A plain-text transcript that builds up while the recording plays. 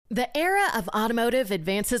The era of automotive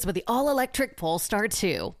advances with the all-electric Polestar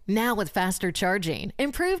 2. Now with faster charging,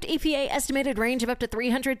 improved EPA estimated range of up to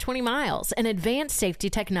 320 miles, and advanced safety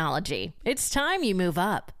technology. It's time you move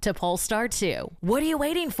up to Polestar 2. What are you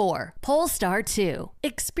waiting for? Polestar 2.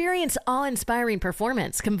 Experience awe-inspiring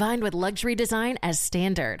performance combined with luxury design as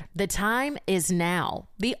standard. The time is now.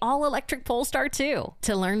 The all-electric Polestar 2.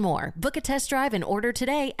 To learn more, book a test drive and order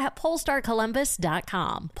today at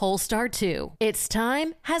polestarcolumbus.com. Polestar 2. Its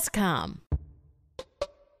time has come.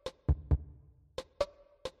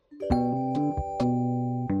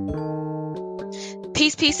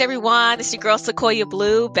 Peace, everyone. It's your girl Sequoia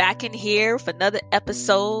Blue back in here with another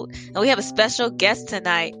episode. And we have a special guest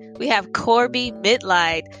tonight. We have Corbie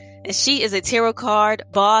Mitleid. And she is a tarot card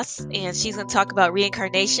boss. And she's going to talk about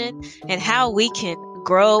reincarnation and how we can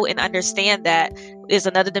grow and understand that there's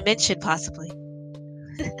another dimension possibly.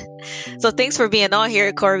 So thanks for being on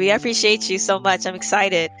here, Corbie. I appreciate you so much. I'm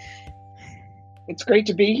excited. It's great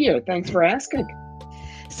to be here. Thanks for asking.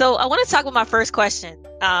 So I want to talk about my first question.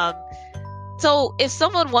 So if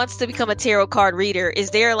someone wants to become a tarot card reader,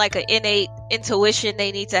 is there like an innate intuition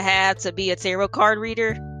they need to have to be a tarot card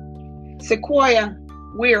reader? Sequoia,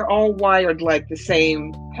 we are all wired like the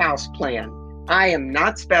same house plan. I am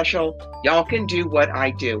not special. Y'all can do what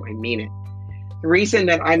I do. I mean it. The reason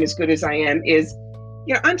that I'm as good as I am is,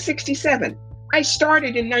 I'm 67. I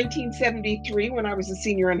started in 1973 when I was a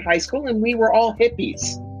senior in high school, and we were all hippies.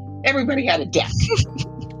 Everybody had a deck.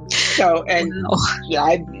 So, and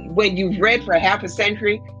when you've read for half a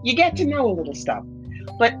century, you get to know a little stuff.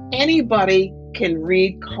 But anybody can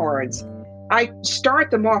read cards. I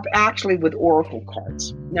start them off actually with oracle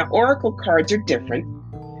cards. Now, oracle cards are different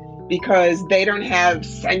because they don't have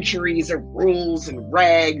centuries of rules and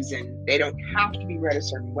regs, and they don't have to be read a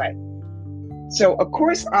certain way. So a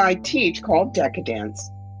course I teach called Decadence,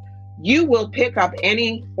 you will pick up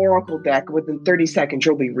any oracle deck within 30 seconds,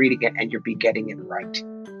 you'll be reading it and you'll be getting it right.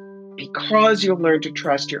 Because you'll learn to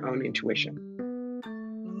trust your own intuition.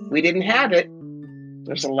 We didn't have it.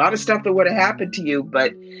 There's a lot of stuff that would have happened to you,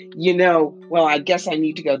 but well, I guess I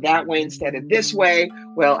need to go that way instead of this way.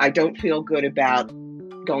 Well, I don't feel good about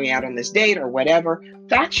going out on this date or whatever.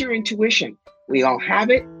 That's your intuition. We all have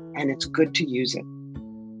it, and it's good to use it.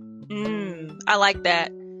 I like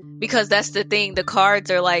that, because that's the thing. The cards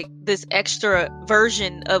are like this extra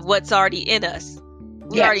version of what's already in us.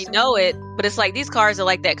 We already know it, but it's like these cards are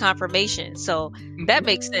like that confirmation. So that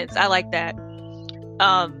makes sense. I like that.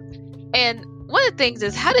 And one of the things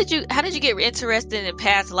is, how did you get interested in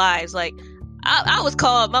past lives? Like I was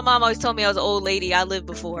called, my mom always told me I was an old lady. I lived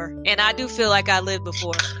before, and I do feel like I lived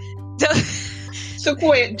before. So,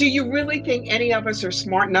 Coy, do you really think any of us are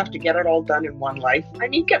smart enough to get it all done in one life? I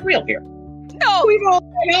mean, get real here. No, we've all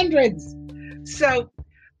had hundreds. So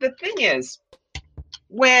the thing is,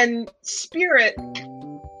 when Spirit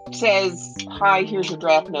says, hi, here's your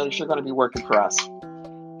draft notice, you're going to be working for us,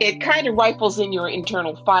 it kind of rifles in your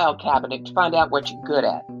internal file cabinet to find out what you're good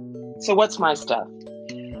at. So what's my stuff?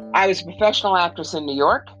 I was a professional actress in New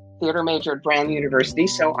York, theater major at Brown University,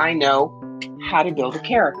 so I know how to build a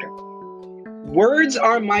character. Words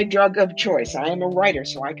are my drug of choice. I am a writer,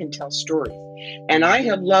 so I can tell stories. And I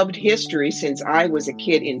have loved history since I was a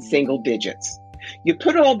kid in single digits. You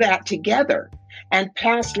put all that together, and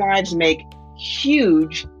past lives make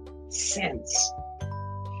huge sense.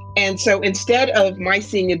 And so instead of my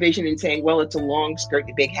seeing a vision and saying, well, it's a long skirt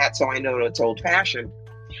and a big hat, so I know it's old-fashioned,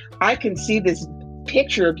 I can see this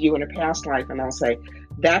picture of you in a past life, and I'll say,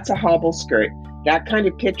 that's a hobble skirt. That kind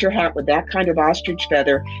of picture hat with that kind of ostrich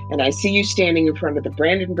feather, and I see you standing in front of the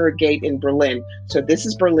Brandenburg Gate in Berlin. So this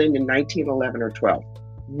is Berlin in 1911 or 12.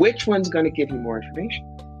 Which one's going to give you more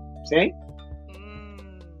information? See?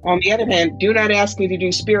 On the other hand, do not ask me to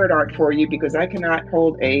do spirit art for you, because I cannot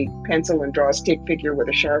hold a pencil and draw a stick figure with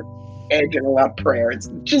a sharp edge and allow prayer. It's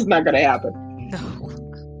just not going to happen.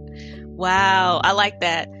 No. Wow. I like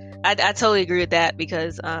that. I totally agree with that,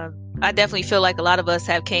 because I definitely feel like a lot of us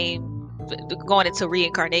have going into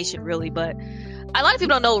reincarnation, really, but a lot of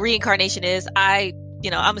people don't know what reincarnation is. I'm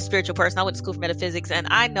a spiritual person. I went to school for metaphysics, and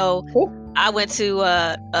I know I went to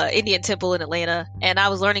Indian temple in Atlanta, and I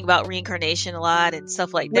was learning about reincarnation a lot and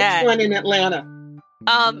stuff like that. Which one in Atlanta?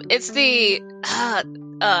 It's the I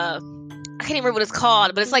can't even remember what it's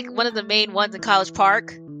called, but it's like one of the main ones in College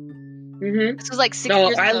Park. Mm-hmm. This was like 6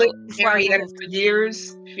 years ago. I lived in Atlanta for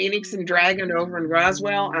years. Phoenix and Dragon over in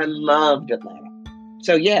Roswell. I loved Atlanta.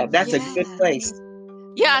 So yeah, that's a good place.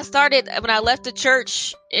 Yeah, I started when I left the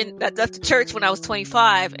church. When I was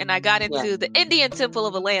 25, and I got into the Indian Temple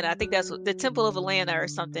of Atlanta. I think that's the Temple of Atlanta or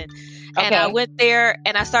something. Okay. And I went there,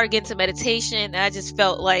 and I started getting to meditation, and I just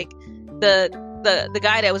felt like the the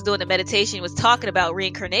guy that was doing the meditation was talking about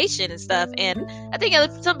reincarnation and stuff, and I think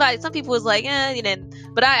some people was like,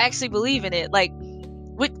 but I actually believe in it. Like,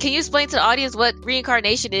 can you explain to the audience what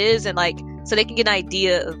reincarnation is, and like, so they can get an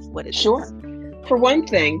idea of what it is? Sure. For one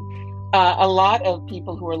thing, a lot of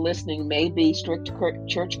people who are listening may be strict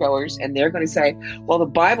churchgoers, and they're going to say, well, the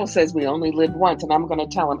Bible says we only live once, and I'm going to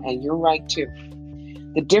tell them, and you're right too.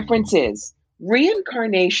 The difference is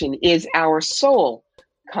reincarnation is our soul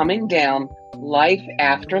coming down life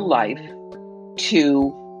after life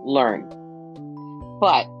to learn.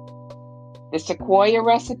 But the Sequoia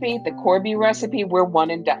recipe, the Corbie recipe, we're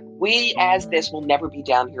one and done. We, as this, will never be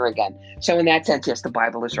down here again. So in that sense, yes, the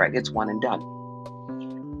Bible is right. It's one and done.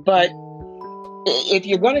 But if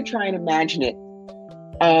you're going to try and imagine it,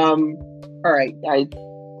 all right,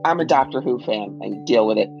 I'm a Doctor Who fan. I deal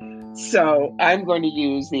with it. So I'm going to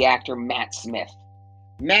use the actor Matt Smith.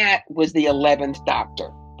 Matt was the 11th Doctor,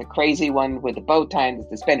 the crazy one with the bow tie and the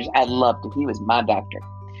suspenders. I loved him. He was my doctor.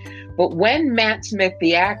 But when Matt Smith,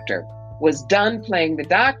 the actor, was done playing the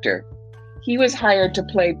Doctor, he was hired to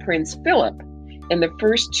play Prince Philip in the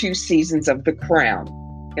first 2 seasons of The Crown.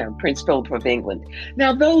 Prince Philip of England.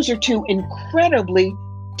 Now, those are 2 incredibly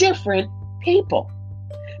different people,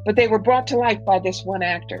 but they were brought to life by this one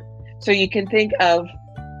actor. So you can think of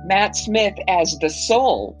Matt Smith as the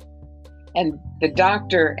soul, and the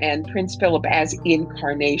Doctor and Prince Philip as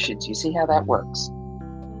incarnations. You see how that works?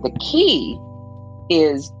 The key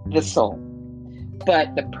is the soul,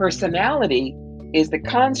 but the personality is the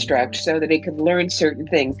construct so that it can learn certain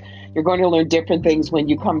things. You're going to learn different things when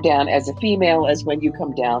you come down as a female as when you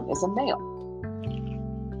come down as a male.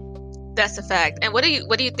 That's a fact. And what do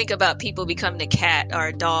you think about people becoming a cat or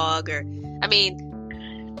a dog? Or, I mean,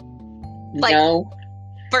 like, no.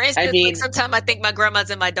 For instance, like sometimes I think my grandma's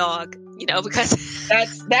in my dog, because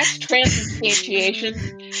that's transubstantiation.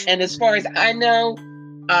 And as far as I know,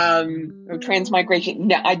 transmigration.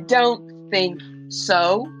 No, I don't think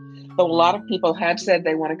so. But a lot of people have said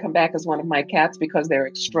they want to come back as one of my cats because they're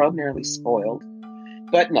extraordinarily spoiled.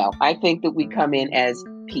 But no, I think that we come in as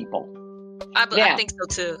people. I think so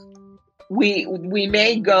too. We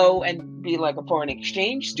may go and be like a foreign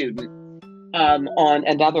exchange student on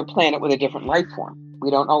another planet with a different life form. We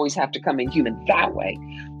don't always have to come in human that way.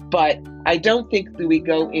 But I don't think that we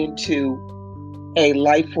go into a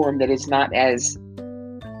life form that is not as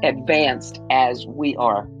advanced as we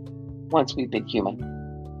are once we've been human.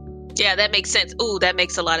 Yeah, that makes sense. Ooh, that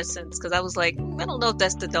makes a lot of sense, because I was like, I don't know if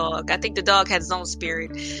that's the dog. I think the dog has its own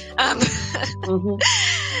spirit. And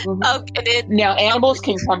then, now, animals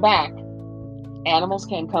can come back. Animals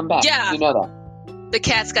can come back. Yeah. You know that. The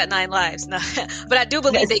cat's got 9 lives. No. But I do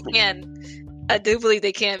believe they can. I do believe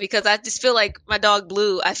they can, because I just feel like my dog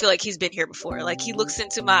Blue, I feel like he's been here before. Like, he looks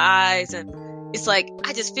into my eyes, and it's like,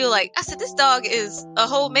 I just feel like, I said, this dog is a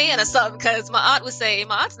whole man or something, because my aunt would say,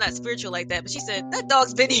 my aunt's not spiritual like that, but she said, that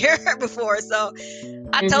dog's been here before. So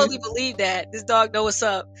I totally believe that. This dog knows what's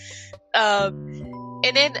up.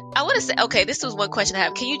 And then I want to say, okay, this was one question I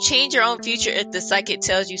have. Can you change your own future if the psychic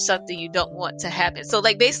tells you something you don't want to happen? So,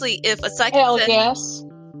 like, basically, if a psychic says, yes.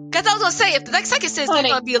 Because I was going to say, if the psychic says you're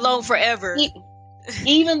going to be alone forever.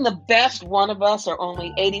 Even the best one of us are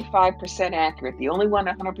only 85% accurate. The only one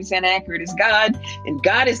 100% accurate is God. And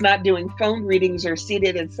God is not doing phone readings or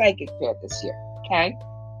seated in psychic fair this year. Okay?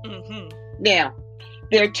 Mm-hmm. Now,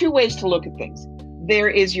 there are 2 ways to look at things. There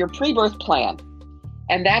is your pre-birth plan.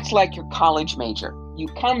 And that's like your college major. You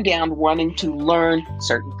come down wanting to learn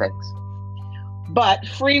certain things. But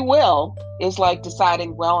free will is like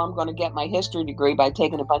deciding, well, I'm going to get my history degree by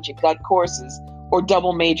taking a bunch of gut courses or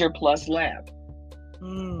double major plus lab.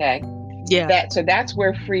 Okay. Yeah. So that's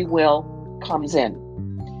where free will comes in.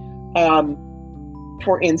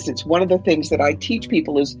 For instance, one of the things that I teach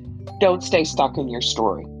people is don't stay stuck in your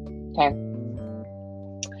story. Okay.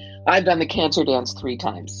 I've done the cancer dance 3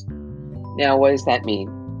 times. Now, what does that mean?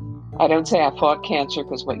 I don't say I fought cancer,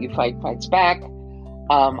 because what you fight fights back.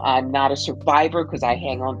 I'm not a survivor, because I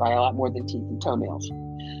hang on by a lot more than teeth and toenails.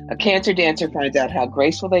 A cancer dancer finds out how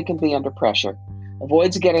graceful they can be under pressure,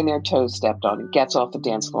 avoids getting their toes stepped on, and gets off the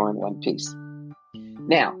dance floor in one piece.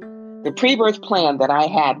 Now, the pre-birth plan that I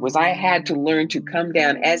had was I had to learn to come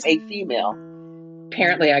down as a female.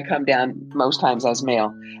 Apparently, I come down most times as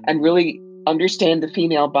male, and really understand the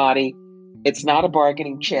female body. It's not a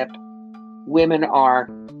bargaining chip. Women are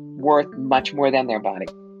worth much more than their body.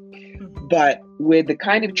 But with the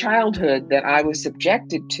kind of childhood that I was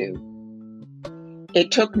subjected to, it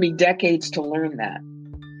took me decades to learn that.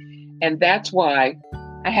 And that's why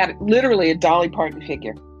I had literally a Dolly Parton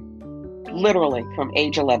figure, literally from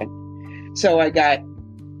age 11. So I got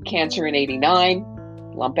cancer in 89.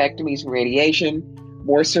 lumpectomies and radiation,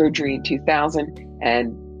 more surgery in 2000,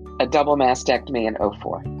 and a double mastectomy in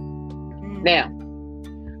 '04. Now,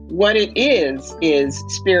 what it is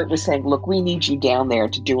Spirit was saying, look, we need you down there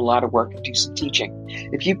to do a lot of work and do some teaching.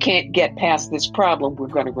 If you can't get past this problem, we're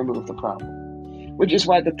going to remove the problem. Which is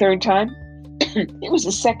why the third time, it was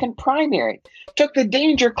the second primary. Took the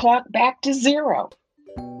danger clock back to 0.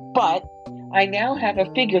 But I now have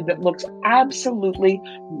a figure that looks absolutely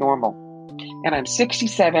normal. And I'm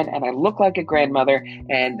 67 and I look like a grandmother,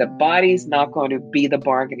 and the body's not going to be the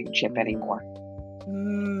bargaining chip anymore.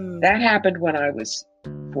 That happened when I was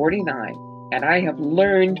 49, and I have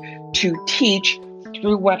learned to teach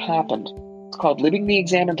through what happened. It's called Living the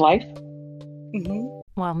Examined Life.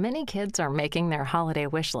 While many kids are making their holiday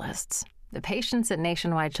wish lists, the patients at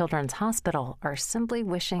Nationwide Children's Hospital are simply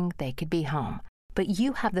wishing they could be home. But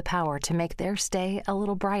you have the power to make their stay a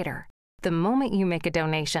little brighter. The moment you make a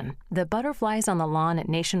donation, the butterflies on the lawn at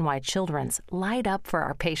Nationwide Children's light up for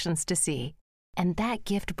our patients to see. And that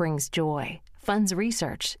gift brings joy, funds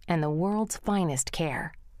research, and the world's finest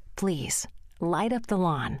care. Please, light up the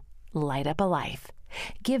lawn. Light up a life.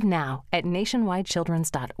 Give now at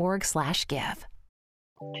nationwidechildrens.org/give.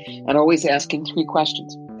 And always asking 3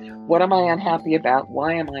 questions. What am I unhappy about?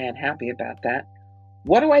 Why am I unhappy about that?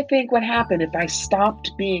 What do I think would happen if I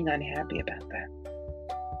stopped being unhappy about that?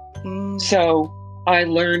 So I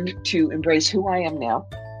learned to embrace who I am now.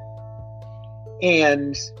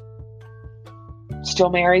 And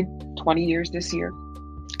still married 20 years this year.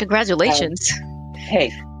 Congratulations.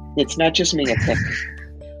 Hey, it's not just me, it's him.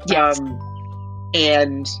 Yes.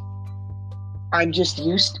 And I'm just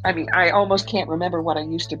I almost can't remember what I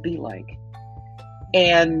used to be like.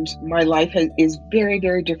 And my life is very,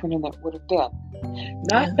 very different than it would have been.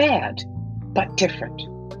 Not bad, but different.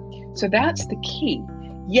 So that's the key.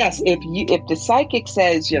 Yes, if the psychic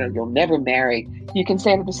says, you'll never marry, you can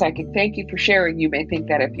say to the psychic, thank you for sharing. You may think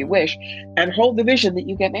that if you wish, and hold the vision that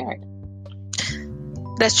you get married.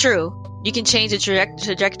 That's true. You can change the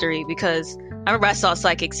trajectory, because I remember I saw a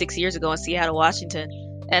psychic 6 years ago in Seattle, Washington,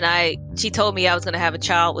 and she told me I was going to have a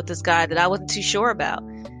child with this guy that I wasn't too sure about.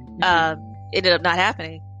 Ended up not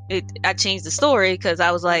happening. I changed the story because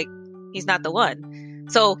I was like, he's not the one.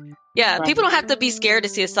 So yeah, right. People don't have to be scared to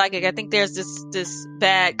see a psychic. I think there's this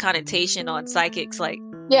bad connotation on psychics. Like,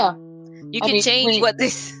 yeah, you can change what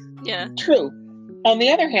this. Yeah, true. On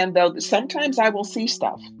the other hand, though, sometimes I will see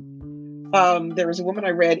stuff. There was a woman I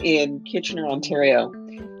read in Kitchener, Ontario,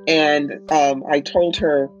 and I told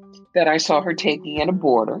her that I saw her taking in a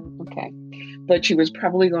boarder. Okay, but she was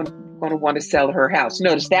probably going to want to sell her house.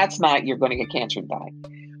 Notice that's not you're going to get cancer and die.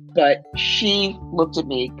 But she looked at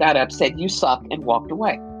me, got up, said, "You suck," and walked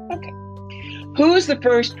away. Okay. Who's the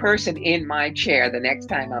first person in my chair the next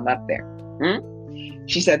time I'm up there?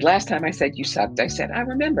 She said, "Last time I said you sucked." I said, "I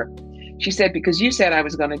remember." She said, "Because you said I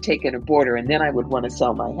was going to take in a boarder and then I would want to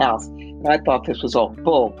sell my house. And I thought this was all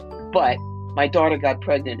bull. But my daughter got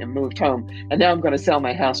pregnant and moved home. And now I'm going to sell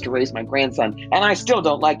my house to raise my grandson. And I still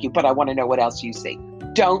don't like you, but I want to know what else you see."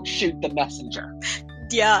 Don't shoot the messenger.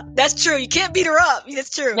 Yeah, that's true. You can't beat her up. That's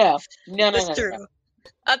true. No. That's true. No.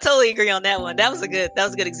 I totally agree on that one. That was a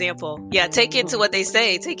good example. Yeah, take into what they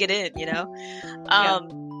say. Take it in, Yeah.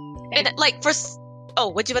 And like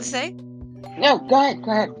what'd you about to say? No, go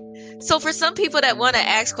ahead. So for some people that want to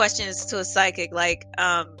ask questions to a psychic, like,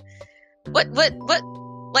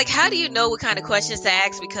 like, how do you know what kind of questions to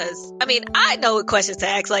ask? Because, I know what questions to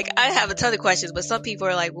ask. Like, I have a ton of questions, but some people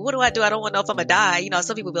are like, well, what do I do? I don't want to know if I'm going to die.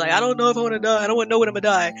 Some people be like, I don't know if I want to die. I don't want to know when I'm going to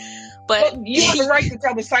die. But you have the right to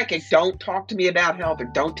tell the psychic, don't talk to me about health, or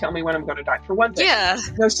don't tell me when I'm going to die. For one thing,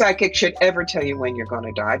 no psychic should ever tell you when you're going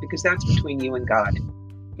to die, because that's between you and God.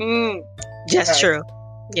 That's true.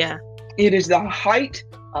 Yeah. It is the height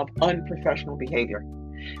of unprofessional behavior.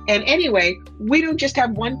 And anyway, we don't just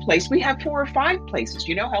have one place. We have 4 or 5 places.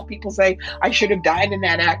 You know how people say, I should have died in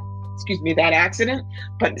that accident,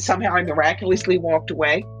 but somehow I miraculously walked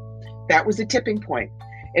away? That was a tipping point.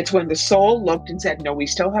 It's when the soul looked and said, no, we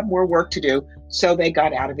still have more work to do. So they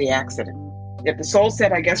got out of the accident. If the soul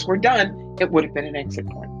said, I guess we're done, it would have been an exit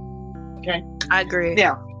point. Okay? I agree.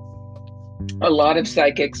 Now, a lot of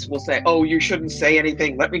psychics will say, oh, you shouldn't say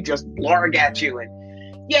anything. Let me just blarg at you. And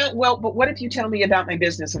yeah, well, but what if you tell me about my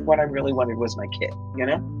business and what I really wanted was my kid,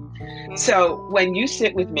 So when you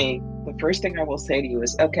sit with me, the first thing I will say to you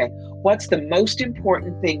is, okay, what's the most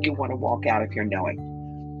important thing you want to walk out of here knowing?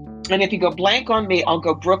 And if you go blank on me, I'll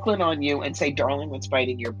go Brooklyn on you and say, darling, what's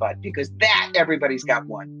biting your butt? Because that everybody's got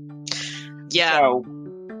one. Yeah. So,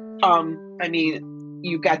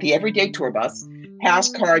 you've got the everyday tour bus, house,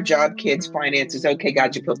 car, job, kids, finances. Okay,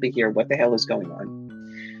 God, you put me here. What the hell is going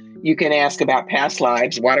on? You can ask about past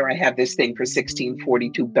lives. Why do I have this thing for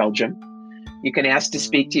 1642 Belgium? You can ask to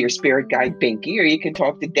speak to your spirit guide, Binky, or you can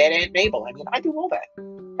talk to Dead Aunt Mabel. I mean, I do all that.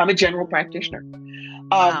 I'm a general practitioner.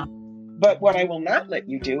 Wow. But what I will not let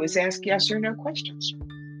you do is ask yes or no questions.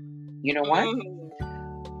 You know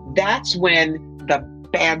what? That's when the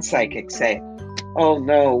bad psychics say, oh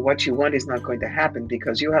no, what you want is not going to happen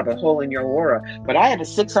because you have a hole in your aura. But I have a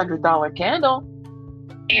 $600 candle.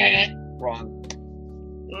 Wrong.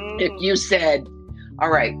 If you said, all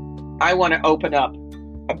right, I want to open up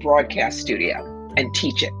a broadcast studio and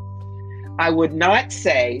teach it, I would not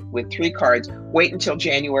say with 3 cards, wait until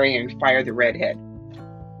January and fire the redhead.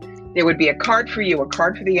 There would be a card for you, a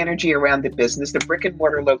card for the energy around the business, the brick and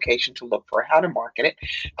mortar location to look for, how to market it,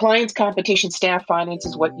 clients, competition, staff,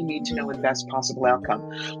 finances, what you need to know, and best possible outcome.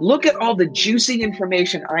 Look at all the juicy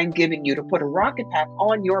information I'm giving you to put a rocket pack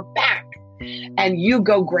on your back, and you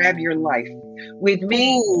go grab your life. With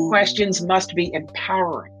me, questions must be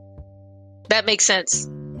empowering. That makes sense.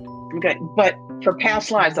 Okay, but for past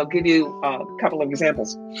lives, I'll give you a couple of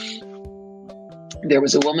examples. There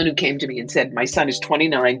was a woman who came to me and said, my son is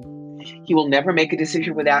 29. He will never make a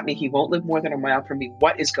decision without me. He won't live more than a mile from me.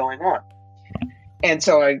 What is going on? And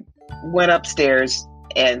so I went upstairs,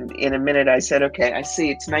 and in a minute I said, okay, I see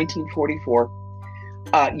it's 1944,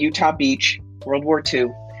 Utah Beach, World War II.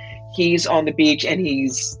 He's on the beach and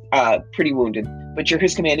he's pretty wounded, but you're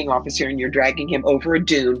his commanding officer and you're dragging him over a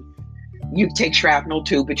dune. You take shrapnel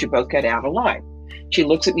too, but you both get out alive. She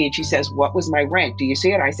looks at me and she says, what was my rank? Do you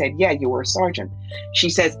see it? I said, yeah, you were a sergeant. She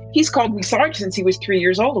says, he's called me sergeant since he was 3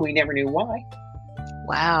 years old and we never knew why.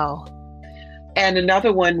 Wow. And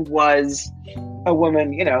another one was a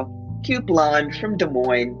woman, cute blonde from Des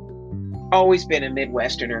Moines, always been a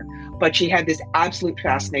Midwesterner, but she had this absolute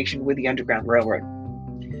fascination with the Underground Railroad.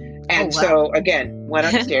 And so again,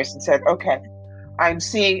 went upstairs and said, okay, I'm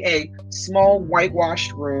seeing a small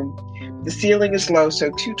whitewashed room. The ceiling is low,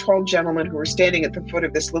 so 2 tall gentlemen who are standing at the foot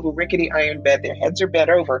of this little rickety iron bed, their heads are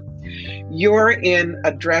bent over. You're in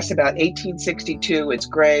a dress about 1862. It's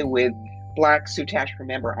gray with black soutache.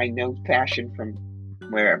 Remember, I know fashion from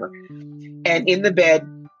wherever. And in the bed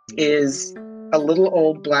is a little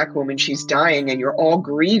old black woman. She's dying, and you're all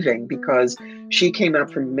grieving because she came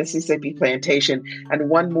up from Mississippi Plantation, and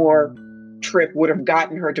one more trip would have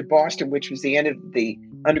gotten her to Boston, which was the end of the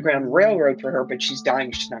Underground Railroad for her, but she's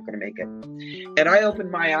dying. She's not going to make it. And I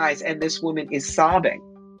opened my eyes, and this woman is sobbing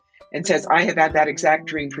and says, I have had that exact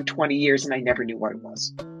dream for 20 years, and I never knew what it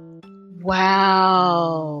was.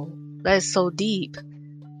 Wow. That is so deep.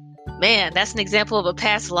 Man, that's an example of a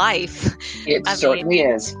past life. It certainly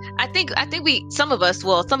is. I think some of us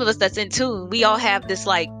that's in tune, we all have this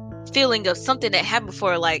like feeling of something that happened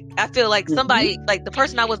before. Like, I feel like somebody, like the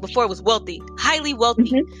person I was before was wealthy, highly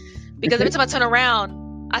wealthy. Because every time I turn around,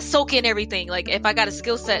 I soak in everything. Like if I got a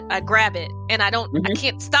skill set, I grab it, and I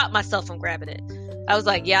can't stop myself from grabbing it. I was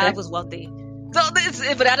like, I was wealthy.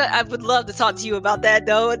 But I would love to talk to you about that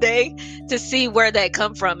though a day, to see where that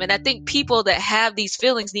come from. And I think people that have these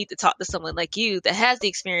feelings need to talk to someone like you that has the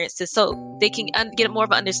experience, so they can get more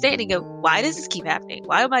of an understanding of, why does this keep happening?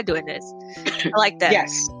 Why am I doing this? I like that.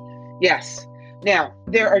 Yes. Now,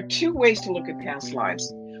 there are 2 ways to look at past lives.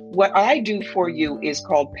 What I do for you is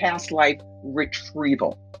called past life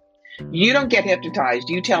retrieval. You don't get hypnotized.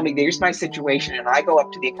 You tell me, there's my situation, and I go up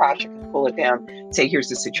to the Akashic and pull it down and say, here's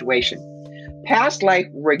the situation. Past life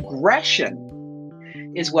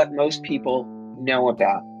regression is what most people know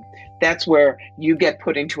about. That's where you get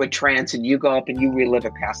put into a trance and you go up and you relive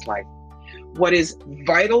a past life. What is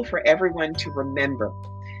vital for everyone to remember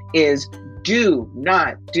is, do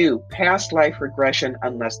not do past life regression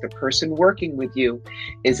unless the person working with you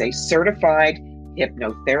is a certified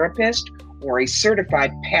hypnotherapist or a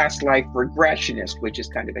certified past life regressionist, which is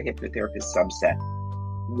kind of a hypnotherapist subset.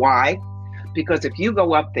 Why? Because if you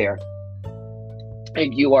go up there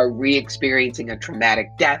and you are re-experiencing a traumatic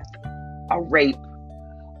death, a rape,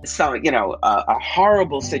 a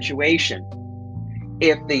horrible situation,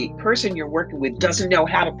 if the person you're working with doesn't know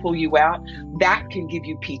how to pull you out, that can give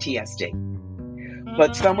you PTSD.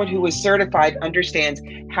 But someone who is certified understands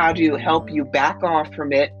how to help you back off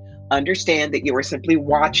from it, understand that you are simply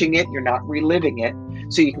watching it, you're not reliving it,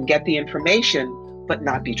 so you can get the information but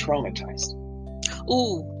not be traumatized.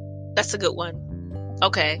 Ooh, that's a good one.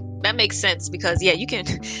 Okay, that makes sense, because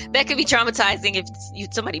that can be traumatizing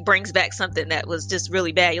if somebody brings back something that was just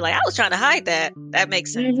really bad. You're like, I was trying to hide that. That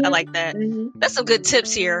makes sense. I like that. That's some good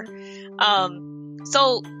tips here.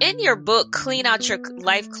 So in your book, Clean Out Your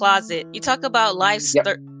Life Closet, you talk about life's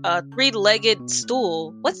three-legged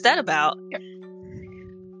stool. What's that about?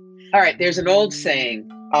 All right, there's an old saying,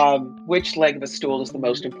 which leg of a stool is the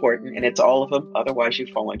most important, and it's all of them. Otherwise, you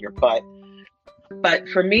fall on your butt. But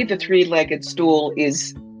for me, the three-legged stool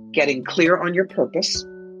is getting clear on your purpose,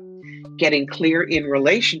 getting clear in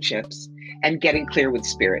relationships, and getting clear with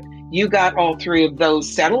spirit. You got all three of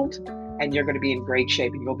those settled, and you're going to be in great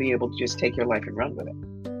shape, and you'll be able to just take your life and run with it.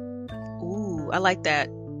 Ooh, I like that.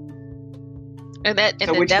 And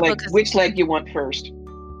which leg you want first? Do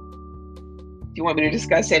you want me to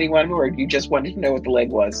discuss any one, or you just wanted to know what the leg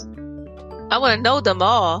was? I want to know them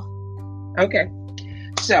all. Okay.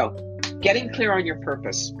 So, getting clear on your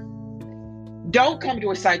purpose. Don't come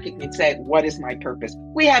to a psychic and say, what is my purpose?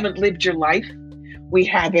 We haven't lived your life. We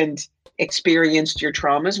haven't experienced your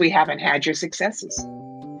traumas. We haven't had your successes.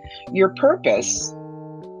 Your purpose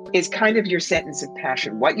is kind of your sentence of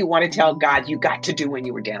passion. What you want to tell God you got to do when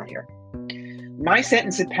you were down here. My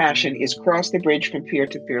sentence of passion is cross the bridge from fear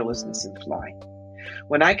to fearlessness and fly.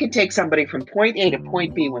 When I could take somebody from point A to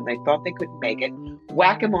point B when they thought they couldn't make it,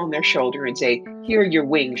 whack them on their shoulder and say, here are your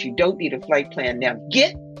wings. You don't need a flight plan now.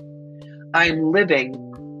 I'm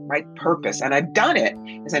living my purpose. And I've done it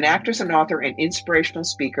as an actress, an author, an inspirational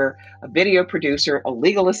speaker, a video producer, a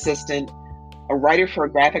legal assistant, a writer for a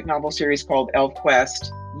graphic novel series called ElfQuest,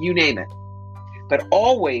 you name it. But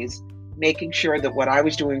always making sure that what I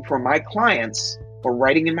was doing for my clients or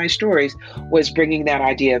writing in my stories was bringing that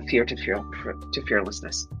idea of fear to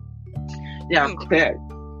fearlessness. Now, clear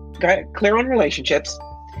on relationships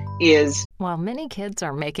is... While many kids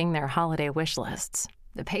are making their holiday wish lists,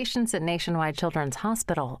 the patients at Nationwide Children's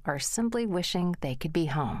Hospital are simply wishing they could be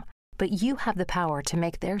home. But you have the power to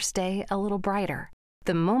make their stay a little brighter.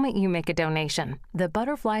 The moment you make a donation, the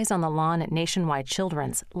butterflies on the lawn at Nationwide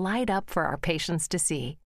Children's light up for our patients to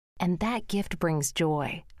see. And that gift brings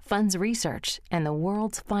joy, funds research, and the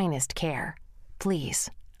world's finest care.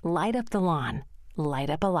 Please, light up the lawn.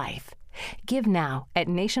 Light up a life. Give now at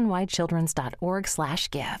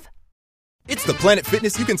nationwidechildrens.org/give. It's the Planet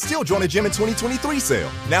Fitness You Can Still Join a Gym in 2023 sale.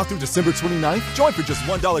 Now through December 29th, join for just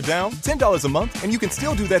 $1 down, $10 a month, and you can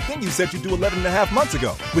still do that thing you said you'd do 11 and a half months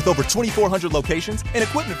ago. With over 2,400 locations and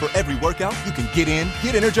equipment for every workout, you can get in,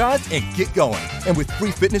 get energized, and get going. And with free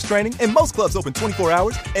fitness training and most clubs open 24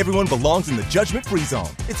 hours, everyone belongs in the judgment-free zone.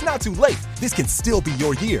 It's not too late. This can still be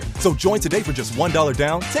your year. So join today for just $1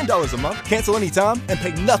 down, $10 a month, cancel anytime, and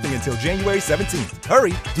pay nothing until January 17th.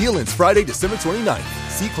 Hurry! Deal ends Friday, December 29th.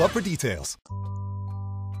 See club for details.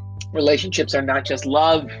 Relationships are not just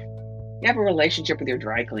love. You have a relationship with your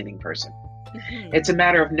dry cleaning person. Mm-hmm. It's a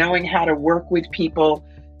matter of knowing how to work with people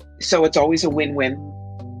so it's always a win-win,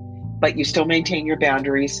 but you still maintain your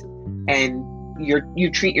boundaries and you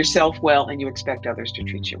treat yourself well and you expect others to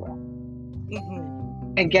treat you well.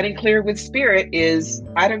 Mm-hmm. And getting clear with spirit is,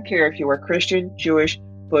 I don't care if you are Christian, Jewish,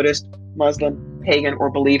 Buddhist, Muslim, pagan, or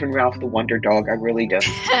believe in Ralph the Wonder Dog. I really do.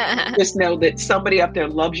 Just know that somebody up there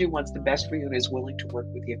loves you, wants the best for you, and is willing to work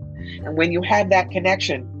with you. And when you have that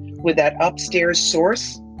connection with that upstairs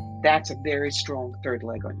source, that's a very strong third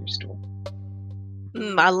leg on your stool.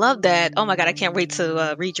 I love that. Oh my God, I can't wait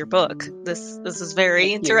to read your book. This is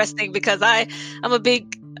very interesting because I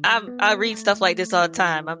read stuff like this all the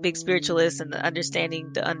time. I'm a big spiritualist and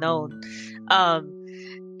understanding the unknown.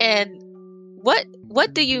 And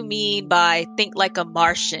what do you mean by think like a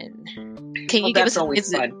Martian? Can you give us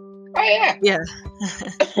always fun. Oh yeah. Yeah.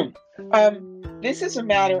 This is a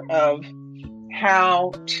matter of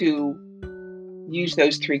how to use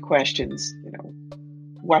those three questions. You know,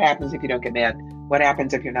 what happens if you don't get mad? What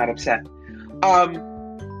happens if you're not upset?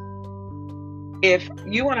 If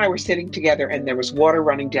you and I were sitting together and there was water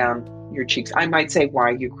running down your cheeks, I might say, why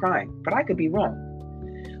are you crying? But I could be wrong.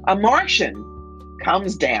 A Martian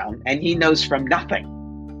comes down and he knows from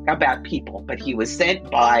nothing about people, but he was sent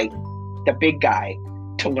by the big guy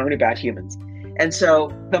to learn about humans. And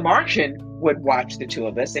so the Martian would watch the two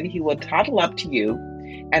of us and he would toddle up to you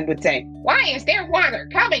and would say, why is there water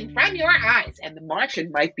coming from your eyes? And the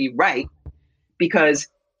Martian might be right because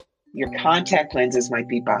your contact lenses might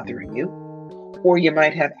be bothering you, or you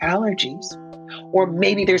might have allergies, or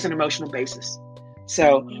maybe there's an emotional basis.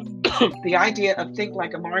 So the idea of think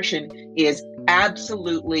like a Martian is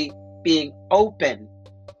absolutely being open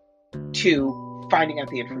to finding out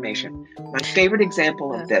the information. My favorite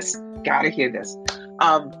example of this, gotta hear this.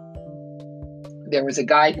 There was a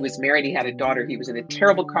guy who was married, he had a daughter, he was in a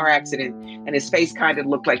terrible car accident, and his face kind of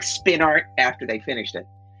looked like spin art after they finished it.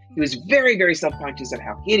 He was very, very self-conscious of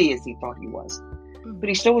how hideous he thought he was, but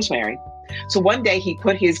he still was married. So one day he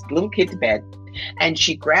put his little kid to bed, and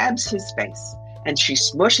she grabs his face, and she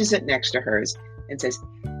smushes it next to hers, and says,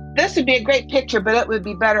 this would be a great picture, but it would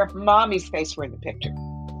be better if mommy's face were in the picture.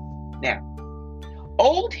 Now,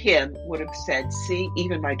 old him would have said, see,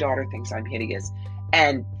 even my daughter thinks I'm hideous.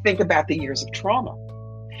 And think about the years of trauma.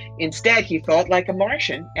 Instead, he thought like a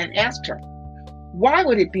Martian and asked her, why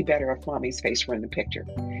would it be better if mommy's face were in the picture?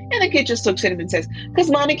 And the kid just looks at him and says,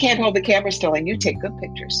 because mommy can't hold the camera still and you take good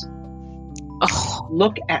pictures. Oh,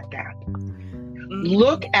 look at that.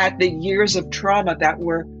 Look at the years of trauma that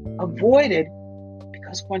were avoided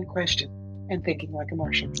because one question and thinking like a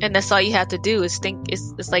Martian. And that's all you have to do is think.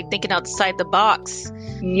 It's like thinking outside the box.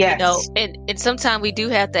 Yes. You know, and sometimes we do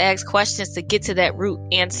have to ask questions to get to that root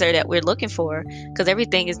answer that we're looking for, because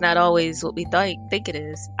everything is not always what we think it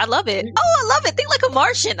is. I love it. Oh, I love it. Think like a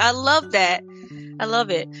Martian. I love that. I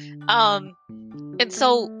love it. And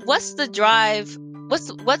so what's the drive?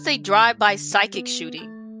 What's a drive-by psychic shooting?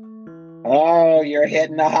 Oh, you're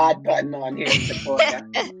hitting the hot button on here, Sequoia.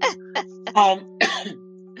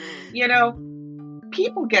 You know,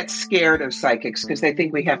 people get scared of psychics because they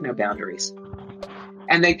think we have no boundaries.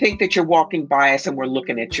 And they think that you're walking by us and we're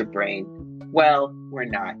looking at your brain. Well, we're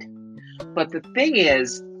not. But the thing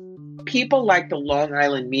is, people like the Long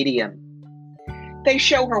Island medium, they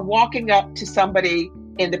show her walking up to somebody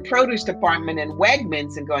in the produce department in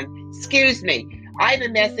Wegmans and going, excuse me, I have a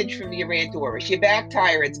message from your Aunt Doris. Your back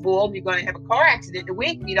tire, it's bald. You're going to have a car accident in a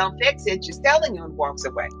week. If you don't fix it, she's telling you, and walks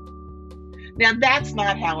away. Now, that's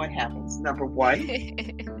not how it happens. Number one,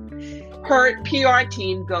 her PR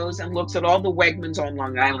team goes and looks at all the Wegmans on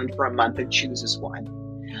Long Island for a month and chooses one.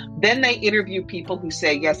 Then they interview people who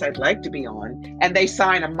say, yes, I'd like to be on. And they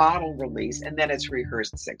sign a model release, and then it's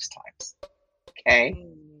rehearsed 6 times. Okay?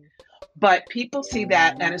 But people see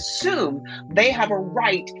that and assume they have a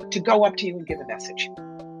right to go up to you and give a message.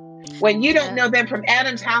 When you don't know them from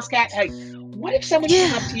Adam's house cat, hey, what if someone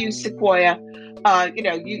came up to you, Sequoia,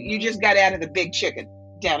 you just got out of the Big Chicken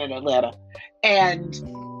down in Atlanta, and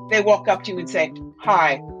they walk up to you and say,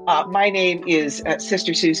 hi, my name is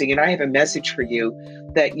Sister Susie, and I have a message for you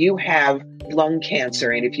that you have lung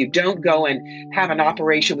cancer, and if you don't go and have an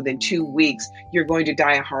operation within 2 weeks, you're going to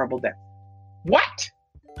die a horrible death. What?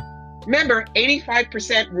 Remember,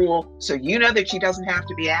 85% rule, so you know that she doesn't have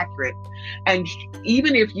to be accurate. And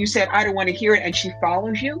even if you said, I don't want to hear it, and she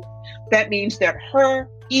follows you, that means that her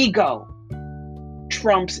ego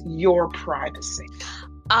trumps your privacy.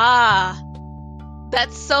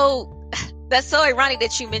 That's so ironic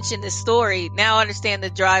that you mentioned this story. Now I understand the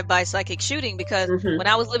drive-by psychic shooting, because when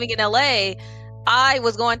I was living in LA, I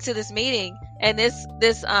was going to this meeting, and this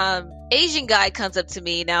Asian guy comes up to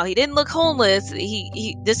me. Now, he didn't look homeless.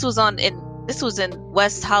 This was in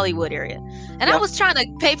West Hollywood area, and I was trying to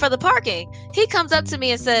pay for the parking. He comes up to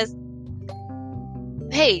me and says,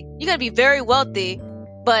 "Hey, you're gonna be very wealthy,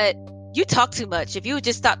 but you talk too much. If you would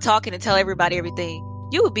just stop talking and tell everybody everything,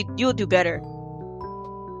 you would do better."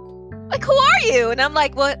 Like, who are you? And I'm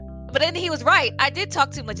like, what? But then he was right. I did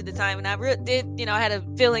talk too much at the time, and I I had a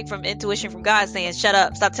feeling from intuition from God saying, shut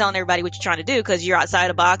up, stop telling everybody what you're trying to do, because you're outside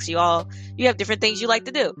the box. You have different things you like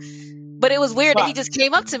to do. But it was weird that he just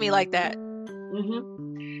came up to me like that.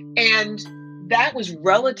 And that was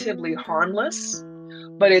relatively harmless,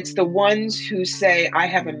 but it's the ones who say, I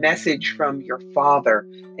have a message from your father,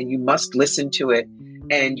 and you must listen to it,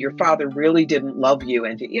 and your father really didn't love you,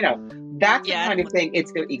 and that's the kind of thing.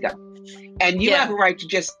 It's their ego. And you have a right to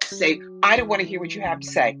just say, I don't want to hear what you have to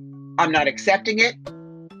say. I'm not accepting it.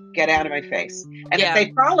 Get out of my face. And if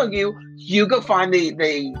they follow you, you go find the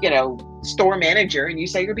store manager and you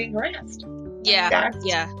say you're being harassed.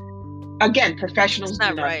 Again, professionals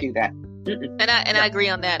do not do that. And I agree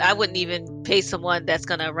on that. I wouldn't even pay someone that's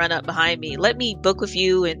going to run up behind me. Let me book with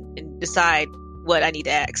you and decide what I need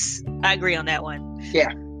to ask. I agree on that one.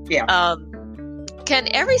 Yeah. Can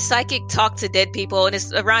every psychic talk to dead people? And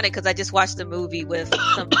it's ironic because I just watched a movie with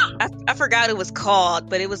I forgot it was called,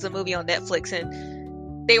 but it was a movie on Netflix,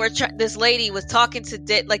 and they were this lady was talking to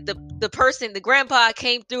dead, like the person, the grandpa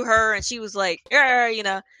came through her, and she was like,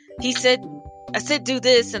 he said, I said do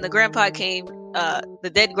this, and the grandpa came,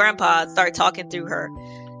 the dead grandpa started talking through her,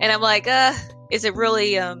 and I'm like, is it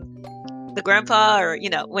really the grandpa, or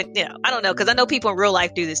when I don't know, because I know people in real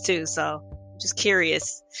life do this too, so I'm just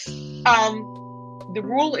curious. The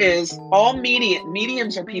rule is all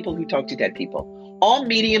mediums are people who talk to dead people. All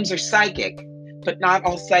mediums are psychic, but not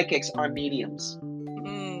all psychics are mediums.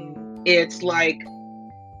 It's like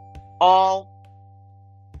all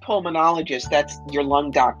pulmonologists, that's your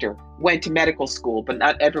lung doctor, went to medical school, but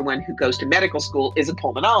not everyone who goes to medical school is a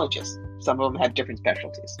pulmonologist. Some of them have different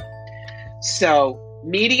specialties. So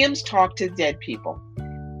mediums talk to dead people.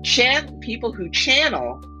 People who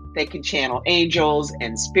channel, they can channel angels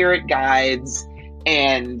and spirit guides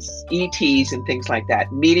and ETs and things like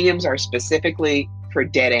that. Mediums are specifically for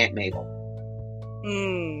dead Aunt Mabel.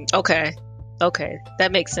 Okay.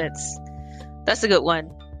 That makes sense. That's a good one.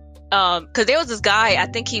 Because there was this guy, I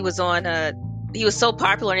think he was on he was so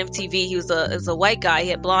popular on MTV. He was a white guy. He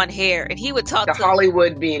had blonde hair, and he would talk the to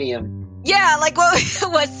Hollywood medium. Yeah, like what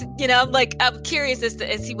was I'm curious as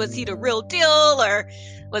to was he the real deal, or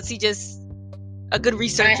was he just a good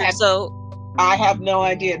researcher? I have no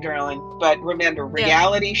idea, darling. But remember,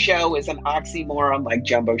 reality show is an oxymoron like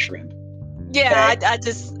jumbo shrimp. Yeah, okay?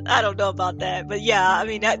 I don't know about that, but yeah, I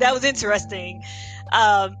mean that was interesting.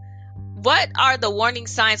 What are the warning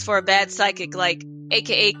signs for a bad psychic, like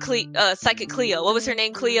AKA Psychic Cleo? What was her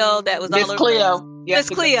name? Cleo? That was Miss all over. Cleo. Yes,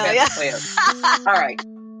 Miss Cleo. Yeah. Cleo. All right.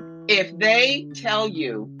 If they tell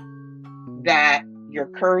you that you're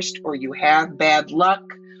cursed or you have bad luck,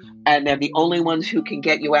 and they're the only ones who can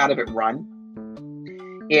get you out of it, run.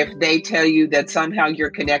 If they tell you that somehow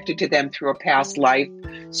you're connected to them through a past life,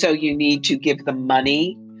 so you need to give them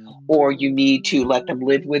money or you need to let them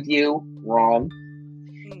live with you, wrong.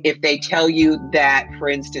 If they tell you that, for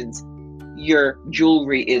instance, your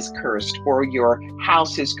jewelry is cursed or your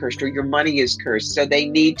house is cursed or your money is cursed, so they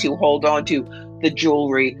need to hold on to the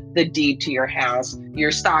jewelry, the deed to your house,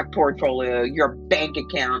 your stock portfolio, your bank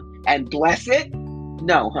account, and bless it?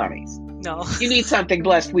 No, honeys. No. You need something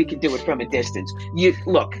blessed, we can do it from a distance.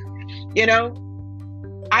 Look,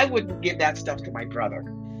 I wouldn't give that stuff to my brother.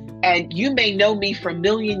 And you may know me for a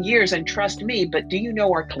million years and trust me, but do you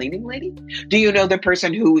know our cleaning lady? Do you know the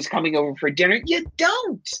person who is coming over for dinner? You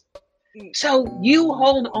don't. So you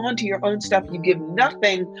hold on to your own stuff. You give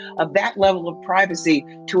nothing of that level of privacy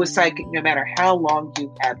to a psychic, no matter how long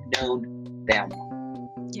you have known them.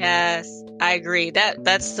 Yes, I agree.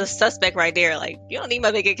 That's the suspect right there. Like, you don't need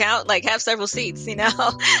my bank account. Like, have several seats,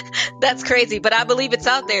 That's crazy. But I believe it's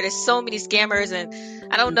out there. There's so many scammers, and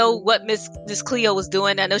I don't know what Miss Cleo was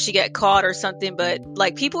doing. I know she got caught or something, but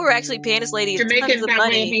like people were actually paying this lady tons of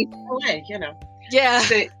money. Yeah.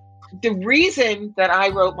 The reason that I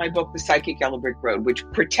wrote my book, The Psychic Yellow Brick Road, which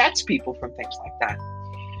protects people from things like that,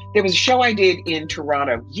 there was a show I did in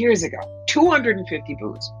Toronto years ago, 250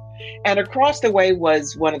 booths. And across the way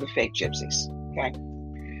was one of the fake gypsies. Okay.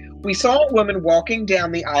 We saw a woman walking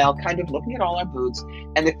down the aisle, kind of looking at all our booths,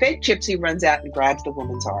 and the fake gypsy runs out and grabs the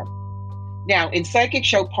woman's arm. Now, in psychic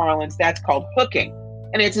show parlance, that's called hooking.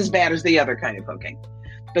 And it's as bad as the other kind of hooking.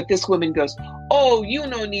 But this woman goes, "Oh, you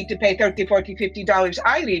no need to pay $30, $40, $50.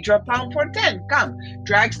 I read your pound for 10. Come."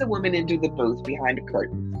 Drags the woman into the booth behind a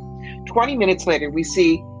curtain. 20 minutes later, we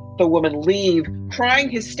see the woman leave, crying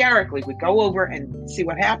hysterically. We go over and see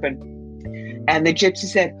what happened. And the gypsy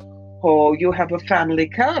said, "Oh, you have a family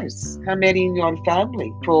curse. How many in your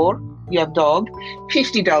family? 4? You have dog?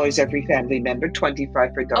 $50 every family member,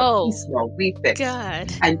 25 for dog. Oh, he's small, we fix."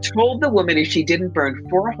 God. And told the woman if she didn't burn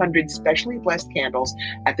 400 specially blessed candles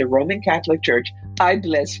at the Roman Catholic Church, "I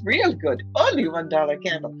bless real good, only $1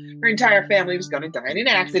 candle." Her entire family was going to die in an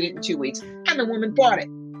accident in 2 weeks, and the woman bought it.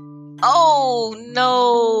 Oh,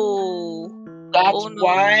 no. That's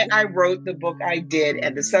why I wrote the book I did,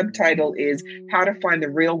 and the subtitle is How to Find the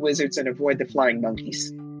Real Wizards and Avoid the Flying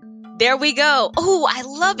Monkeys. There we go. Oh, I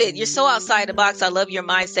love it. You're so outside the box. I love your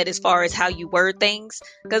mindset as far as how you word things.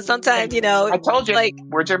 Because sometimes, I told you, like,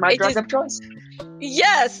 words are my drug of choice.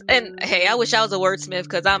 Yes. And hey, I wish I was a wordsmith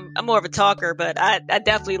because I'm more of a talker, but I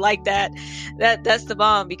definitely like that. That's the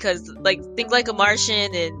bomb because, like, think like a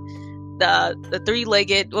Martian and the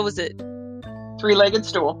three-legged, what was it? Three-legged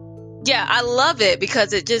stool. Yeah, I love it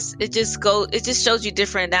because it just shows you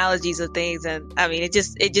different analogies of things, and I mean it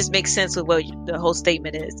just makes sense with what the whole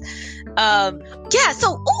statement is. Yeah,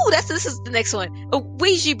 so this is the next one.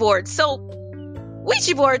 Ouija boards. So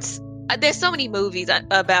Ouija boards, there's so many movies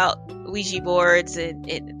about Ouija boards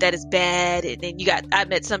and that is bad, and then I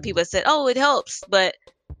met some people that said, "Oh, it helps," but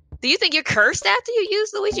do you think you're cursed after you use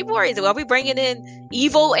the Ouija board? Are we bringing in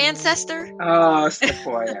evil ancestor? Oh,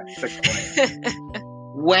 Sequoia.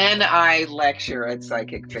 When I lecture at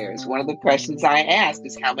psychic fairs, one of the questions I ask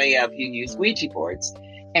is, how many of you use Ouija boards?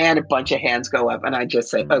 And a bunch of hands go up, and I just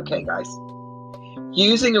say, okay, guys,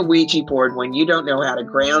 using a Ouija board when you don't know how to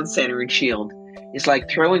ground, center, and shield is like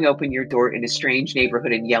throwing open your door in a strange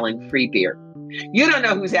neighborhood and yelling free beer. You don't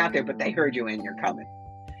know who's out there, but they heard you and you're coming.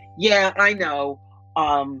 Yeah, I know.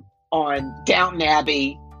 On Downton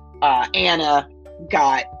Abbey, Anna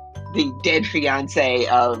got the dead fiance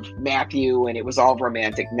of Matthew, and it was all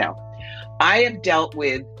romantic. No. I have dealt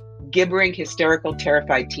with gibbering, hysterical,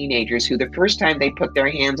 terrified teenagers who the first time they put their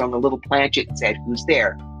hands on the little planchet and said, "Who's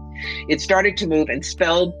there?" It started to move and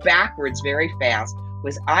spelled backwards very fast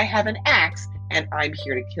was, "I have an axe and I'm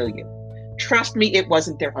here to kill you." Trust me, it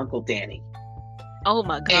wasn't their Uncle Danny. Oh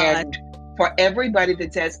my God. And for everybody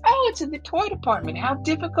that says, oh, it's in the toy department, how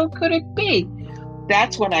difficult could it be?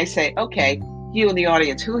 That's when I say, okay, you in the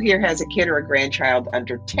audience, who here has a kid or a grandchild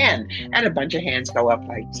under 10? And a bunch of hands go up.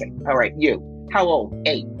 I say, all right, you. How old?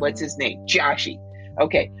 8. What's his name? Joshy.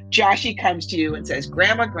 Okay, Joshy comes to you and says,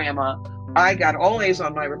 Grandma, I got all A's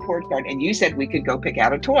on my report card, and you said we could go pick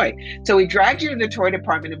out a toy. So he drags you to the toy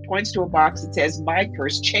department and points to a box that says, My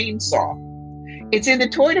Cursed Chainsaw. It's in the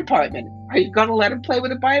toy department. Are you going to let him play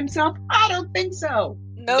with it by himself? I don't think so.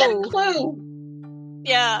 No. Get a clue.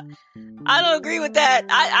 Yeah, I don't agree with that.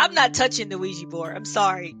 I'm not touching the Ouija board. I'm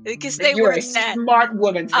sorry. It can stay You're where a it's at. smart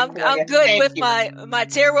woman. I'm good with my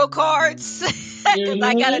tarot cards because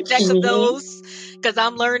I got a deck of those because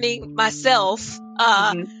I'm learning myself.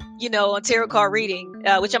 On tarot card reading,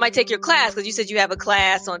 which I might take your class because you said you have a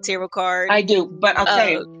class on tarot card. I do, but I'll tell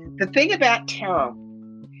you, the thing about tarot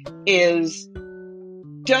is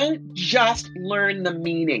don't just learn the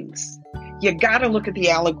meanings. You got to look at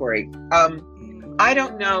the allegory. I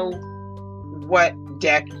don't know what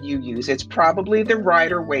deck you use. It's probably the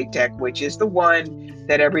Rider-Waite deck, which is the one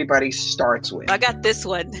that everybody starts with. I got this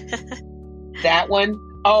one. That one?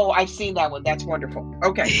 Oh, I've seen that one. That's wonderful.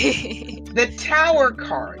 Okay. The Tower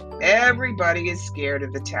card. Everybody is scared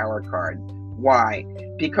of the Tower card. Why?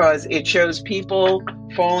 Because it shows people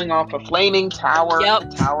falling off a flaming tower.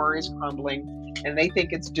 Yep. The tower is crumbling, and they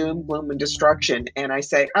think it's doom, gloom, and destruction. And I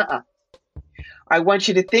say, I want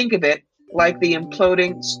you to think of it like the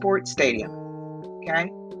imploding sports stadium.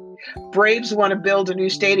 Okay? Braves want to build a new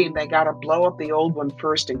stadium. They got to blow up the old one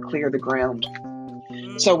first and clear the ground.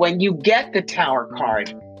 So when you get the Tower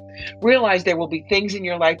card, realize there will be things in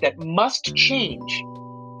your life that must change,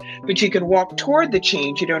 but you can walk toward the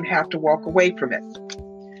change. You don't have to walk away from it.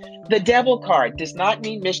 The Devil card does not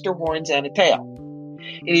mean Mr. Horns and a tail.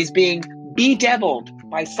 It is being bedeviled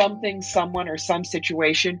by something, someone, or some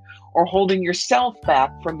situation, or holding yourself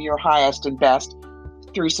back from your highest and best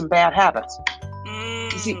through some bad habits.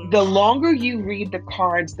 You see, the longer you read the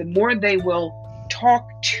cards, the more they will talk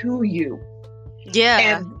to you.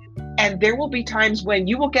 Yeah. And there will be times when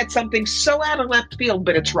you will get something so out of left field,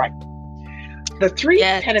 but it's right. The Three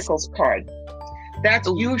Pentacles card, that's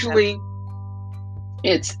usually,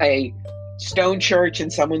 it's a stone church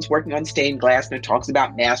and someone's working on stained glass and it talks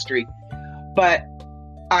about mastery. But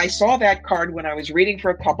I saw that card when I was reading for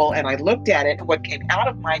a couple and I looked at it, and what came out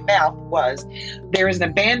of my mouth was, there is an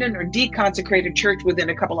abandoned or deconsecrated church within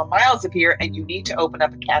a couple of miles of here and you need to open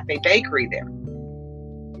up a cafe bakery there.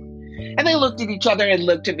 And they looked at each other and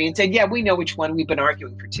looked at me and said, yeah, we know which one. We've been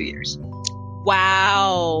arguing for 2 years.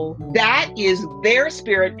 Wow. That is their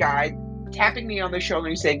spirit guide tapping me on the shoulder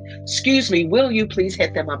and saying, excuse me, will you please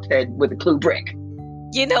hit them up head with a clue brick?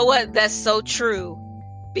 You know what? That's so true.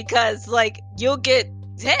 Because you'll get,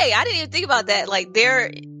 hey, I didn't even think about that. Like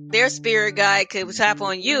their spirit guide could tap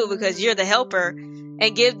on you because you're the helper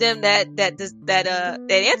and give them that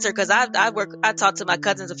answer. Because I talked to my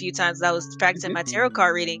cousins a few times. I was practicing my tarot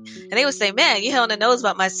card reading, and they would say, "Man, you held the nose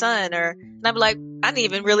about my son," and I'm like, I didn't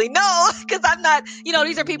even really know because I'm not,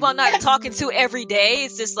 these are people I'm not talking to every day.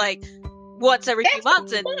 It's just like once every few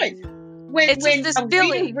months, and when this a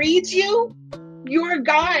reader reads you, your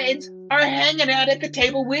guides are hanging out at the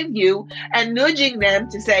table with you and nudging them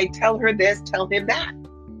to say, "Tell her this, tell him that."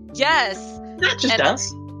 Yes, not just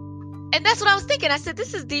us. And that's what I was thinking. I said,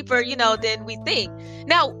 this is deeper, than we think.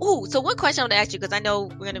 Now, so one question I want to ask you, because I know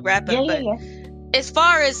we're going to wrap up, as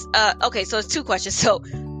far as, okay, so it's 2 questions. So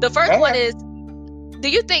the first one is, do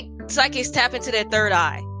you think psychics tap into their third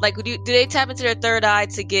eye? Like, do they tap into their third eye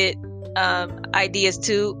to get ideas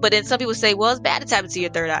too? But then some people say, well, it's bad to tap into your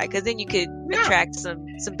third eye, because then you could attract some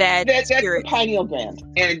bad spirits. That's the pineal gland.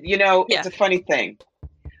 And, it's a funny thing.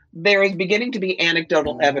 There is beginning to be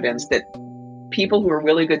anecdotal evidence that people who are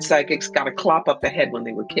really good psychics got a clop up the head when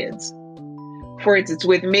they were kids. For instance,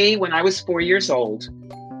 with me, when I was 4 years old,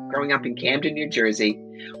 growing up in Camden, New Jersey,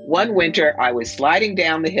 one winter I was sliding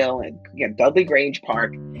down the hill at Dudley Grange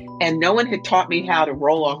Park, and no one had taught me how to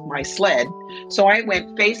roll off my sled, so I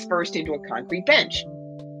went face first into a concrete bench.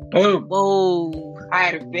 Boom. Whoa. I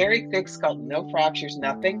had a very thick skull, no fractures,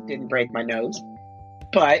 nothing, didn't break my nose,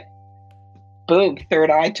 but boom, third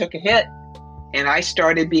eye took a hit. And I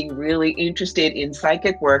started being really interested in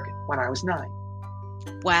psychic work when I was 9.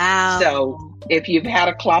 Wow. So if you've had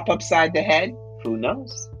a clop upside the head, who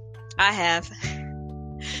knows? I have.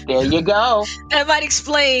 There you go. That might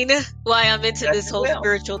explain why I'm into this whole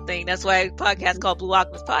spiritual thing. That's why a podcast called Blue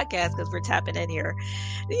Alchemist Podcast, because we're tapping in here,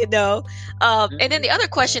 And then the other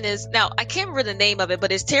question is, now I can't remember the name of it,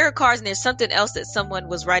 but it's tarot cards, and there's something else that someone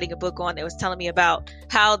was writing a book on that was telling me about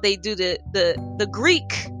how they do the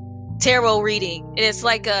Greek tarot reading. And it's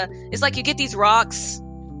like you get these rocks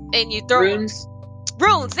and you throw Runes.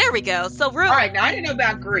 Runes. There we go. So runes. All right, now I didn't know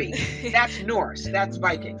about Greek. That's Norse. That's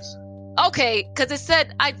Vikings. Okay, because it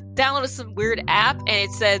said I downloaded some weird app and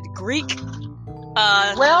it said Greek.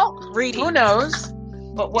 Reading. Who knows?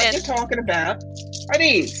 But what you're talking about are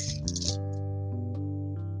these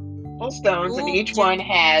little stones, and each one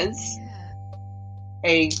has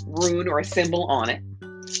a rune or a symbol on it.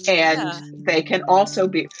 And they can also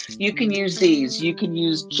be, you can use these, you can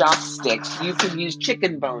use chopsticks, you can use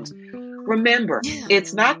chicken bones. Remember,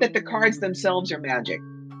 it's not that the cards themselves are magic.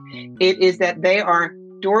 It is that they are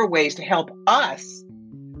doorways to help us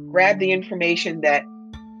grab the information that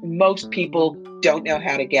most people don't know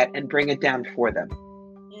how to get and bring it down for them.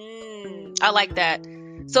 I like that.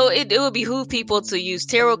 So it would behoove people to use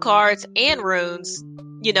tarot cards and runes,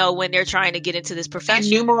 you know, when they're trying to get into this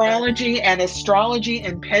profession. And numerology and astrology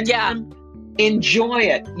and pendulum. Yeah. Enjoy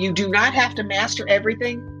it. You do not have to master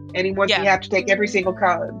everything anymore. You have to take every single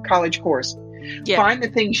college course. Yeah. Find the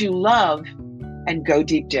things you love and go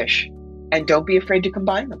deep dish. And don't be afraid to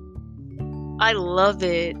combine them. I love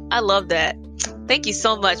it. I love that. Thank you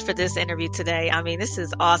so much for this interview today. I mean, this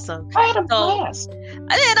is awesome. I had a blast.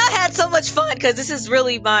 And I had so much fun because this is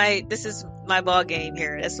really my ball game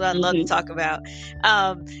here. That's what I love to talk about.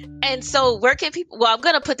 And so where can people, well, I'm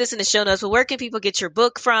going to put this in the show notes, but where can people get your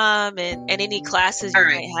book from and any classes you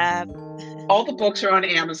might have? All the books are on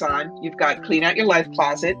Amazon. You've got Clean Out Your Life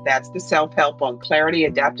Closet. That's the self-help on clarity,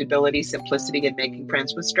 adaptability, simplicity, and making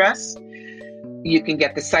friends with stress. You can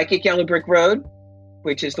get the Psychic Yellow Brick Road,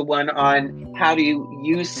 which is the one on how to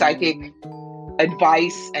use psychic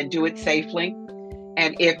advice and do it safely.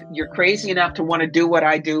 And if you're crazy enough to want to do what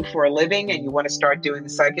I do for a living and you want to start doing the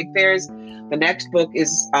psychic fairs, the next book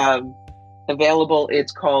is available.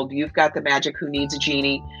 It's called You've Got the Magic, Who Needs a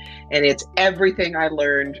Genie? And it's everything I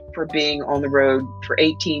learned for being on the road for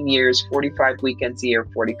 18 years, 45 weekends a year,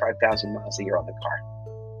 45,000 miles a year on the car.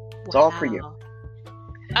 It's all for you.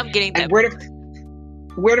 I'm getting that. And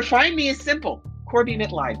where to find me is simple. Corbie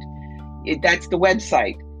Mitleid. That's the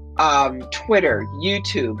website. Twitter,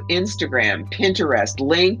 YouTube, Instagram, Pinterest,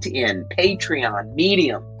 LinkedIn, Patreon,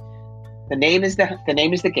 Medium. The name is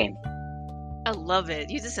the game. I love it.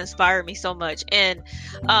 You just inspired me so much. And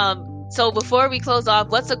so before we close off,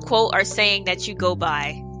 what's a quote or saying that you go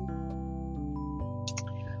by?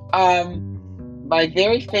 My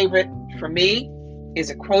very favorite for me is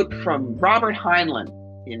a quote from Robert Heinlein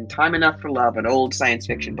in Time Enough for Love, an old science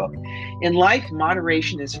fiction book. In life,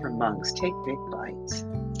 moderation is for monks. Take big bites.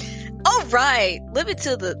 All right. Live it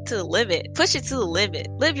to the limit. Push it to the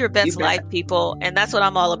limit. Live your best life, people. And that's what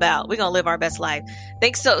I'm all about. We're going to live our best life.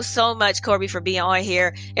 Thanks so much, Corbie, for being on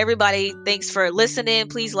here. Everybody, thanks for listening.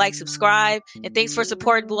 Please like, subscribe. And thanks for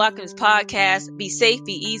supporting Blue Alchemist Podcast. Be safe,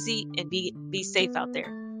 be easy, and be safe out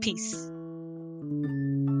there. Peace.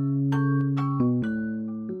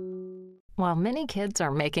 While many kids are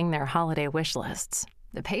making their holiday wish lists,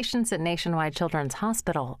 the patients at Nationwide Children's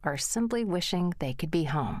Hospital are simply wishing they could be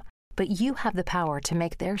home. But you have the power to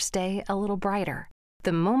make their stay a little brighter.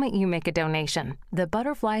 The moment you make a donation, the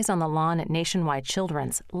butterflies on the lawn at Nationwide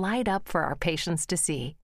Children's light up for our patients to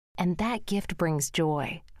see. And that gift brings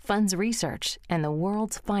joy, funds research, and the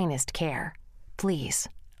world's finest care. Please,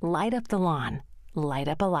 light up the lawn. Light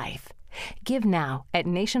up a life. Give now at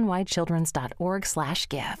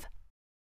nationwidechildrens.org/give.